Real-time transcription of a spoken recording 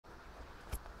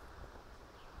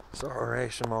So,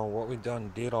 Horatio, what we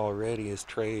did already is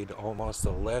trade almost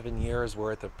 11 years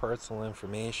worth of personal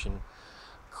information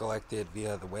collected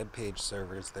via the webpage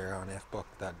servers there on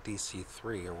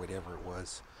fbook.dc3 or whatever it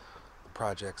was. The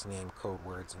project's name, code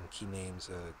words, and key names,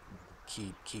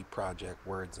 key project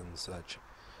words and such,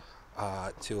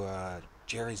 to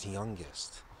Jerry's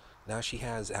youngest. Now she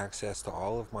has access to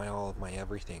all of my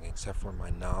everything except for my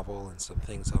novel and some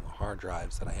things on the hard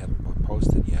drives that I haven't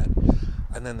posted yet.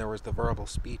 And then there was the verbal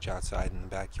speech outside in the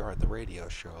backyard, the radio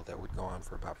show that would go on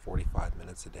for about 45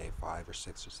 minutes a day, 5 or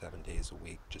 6 or 7 days a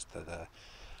week, just to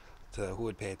who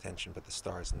would pay attention but the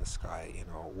stars in the sky,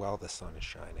 while the sun is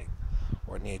shining,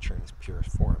 or nature in its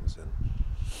purest forms.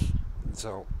 And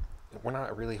so we're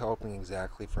not really hoping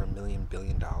exactly for $1 million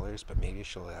billion, but maybe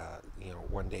she'll,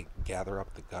 one day gather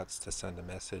up the guts to send a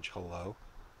message, hello.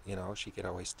 She could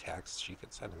always text, she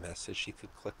could send a message, she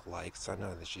could click likes. I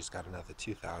know that she's got another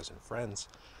 2,000 friends,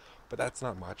 but that's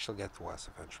not much. She'll get to us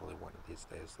eventually one of these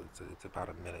days. It's about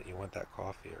a minute. You want that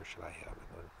coffee, or should I have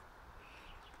it?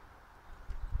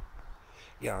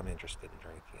 Yeah, I'm interested in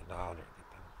drinking it. No, I'll drink it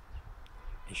then.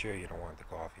 You sure you don't want the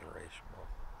coffee, Horatio?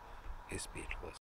 He's speechless.